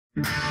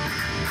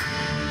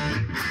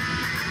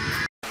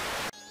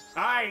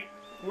Alright,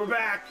 we're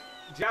back.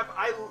 Jeff,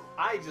 I feel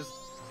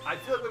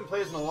like we've been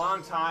playing this in a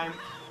long time,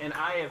 and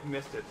I have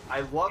missed it. I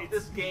love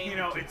this game. You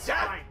know, it's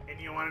fine. And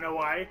you want to know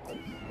why?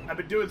 I've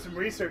been doing some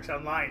research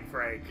online,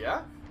 Frank.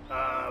 Yeah?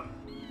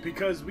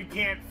 Because we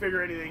can't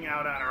figure anything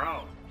out on our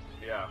own.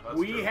 Yeah, that's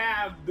We true.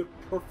 have the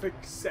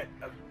perfect set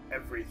of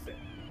everything.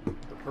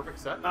 The perfect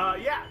set?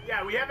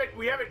 Yeah. We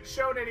haven't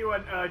shown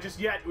anyone just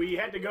yet. We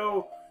had to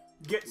go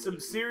get some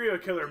serial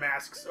killer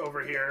masks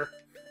over here.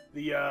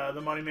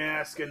 The money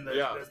mask and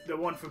the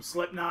one from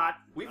Slipknot.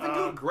 We've been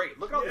doing great.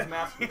 Look at all these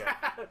masks we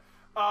got.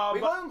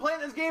 We've only been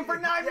playing this game for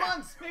 9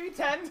 months, maybe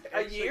 10,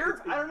 a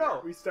year. I don't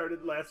know. We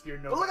started last year.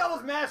 But look at all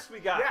those masks we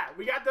got. Yeah,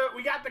 we got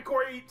the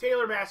Corey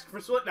Taylor mask for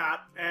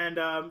Slipknot, and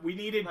we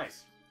needed.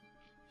 Nice.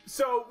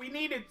 So we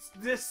needed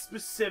this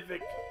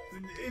specific.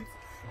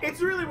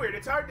 It's really weird.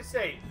 It's hard to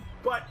say,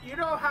 but you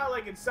know how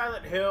like in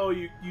Silent Hill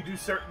you do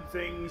certain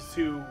things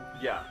to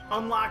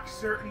unlock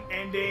certain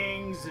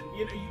endings, and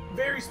you know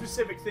very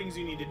specific things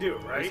you need to do,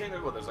 right? Are you saying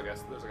that there's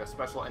like a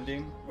special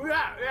ending?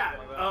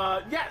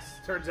 Yeah.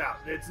 Yes, turns out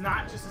it's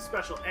not just a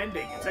special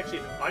ending. It's actually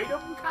an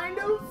item, kind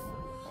of.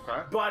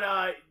 Okay.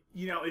 But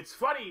you know, it's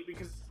funny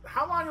because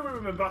how long have we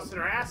been busting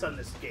our ass on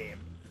this game?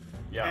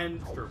 Yeah,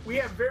 and true. We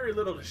have very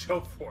little to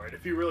show for it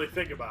if you really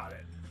think about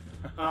it.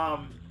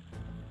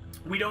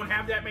 We don't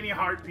have that many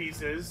heart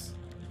pieces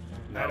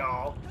at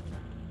all,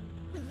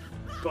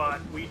 but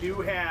we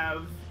do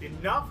have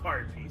enough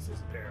heart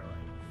pieces apparently.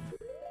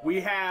 We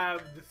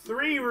have the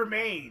 3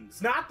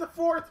 remains, not the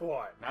 4th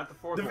one. Not the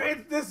 4th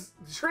one. This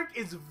trick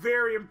is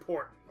very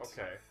important.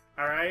 Okay.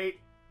 All right.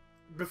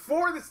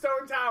 Before the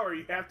stone tower,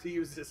 you have to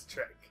use this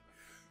trick.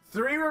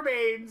 3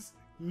 remains,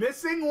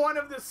 missing one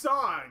of the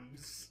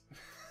songs.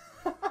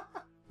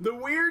 The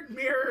weird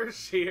mirror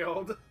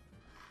shield.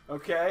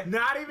 Okay.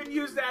 Not even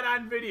use that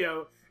on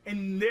video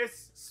in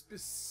this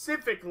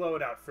specific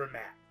loadout for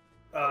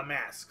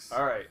masks.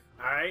 All right.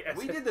 All right.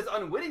 We did this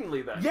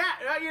unwittingly then.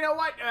 Yeah. You know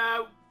what?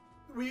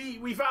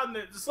 We found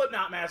the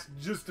Slipknot mask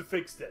just to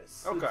fix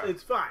this. Okay.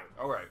 It's fine.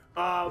 All right.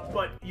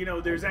 But you know,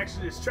 there's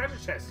actually this treasure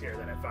chest here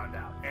that I found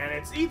out, and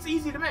it's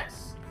easy to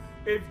miss.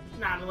 If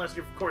not, unless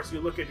you're, of course,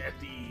 you're looking at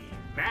the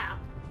map.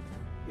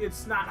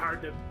 It's not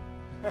hard to.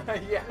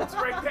 Yeah. It's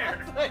right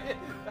there.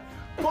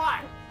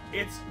 But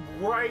it's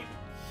right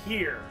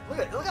here.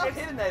 Look how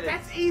hidden that is.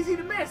 That's easy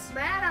to miss,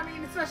 man. I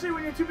mean, especially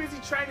when you're too busy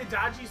trying to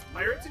dodge these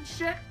pirates and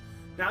shit.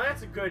 Now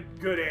that's a good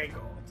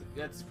angle.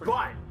 That's pretty.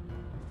 But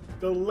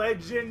the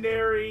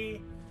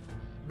legendary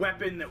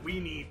weapon that we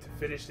need to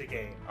finish the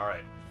game. All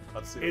right.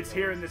 Let's see. It's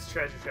here in this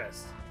treasure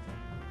chest.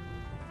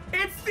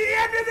 It's the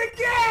end of the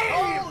game!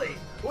 Holy!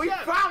 We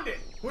found it!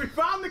 We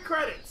found the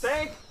credits!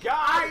 Thank God!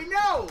 I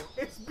know!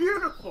 It's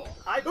beautiful!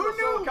 I feel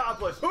so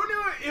accomplished. Who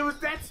knew it was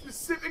that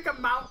specific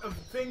amount of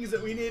things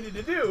that we needed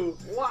to do?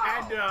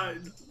 Wow!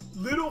 And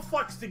little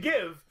fucks to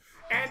give.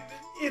 And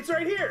it's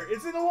right here.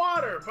 It's in the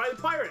water by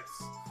the pirates.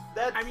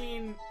 I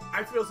mean,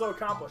 I feel so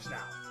accomplished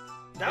now.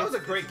 That was a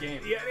great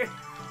game. Yeah,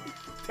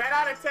 10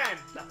 out of 10.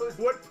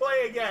 Would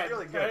play again.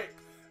 Really good.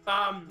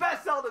 Right?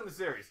 Best Zelda in the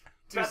series.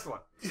 Best one.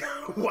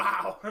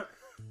 Wow.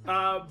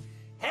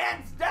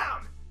 Hands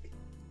down.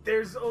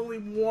 There's only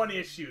one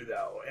issue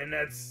though, and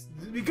that's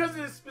because of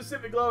this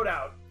specific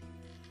loadout.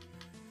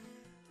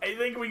 I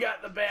think we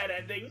got the bad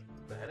ending.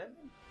 Bad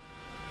ending?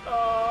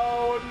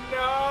 Oh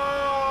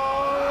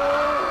no!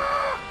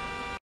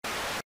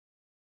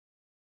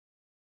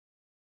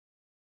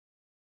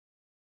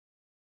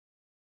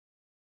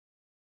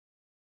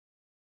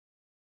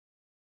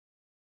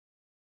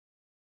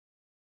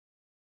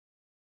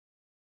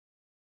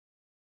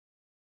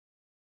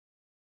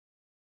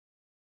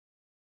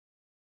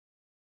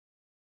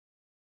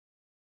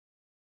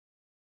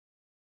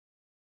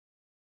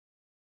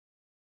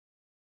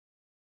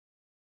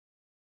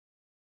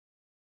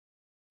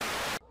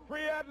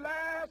 Free at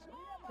last!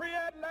 Free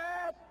at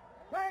last!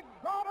 Thank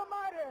God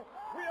Almighty!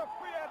 We are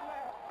free at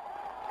last!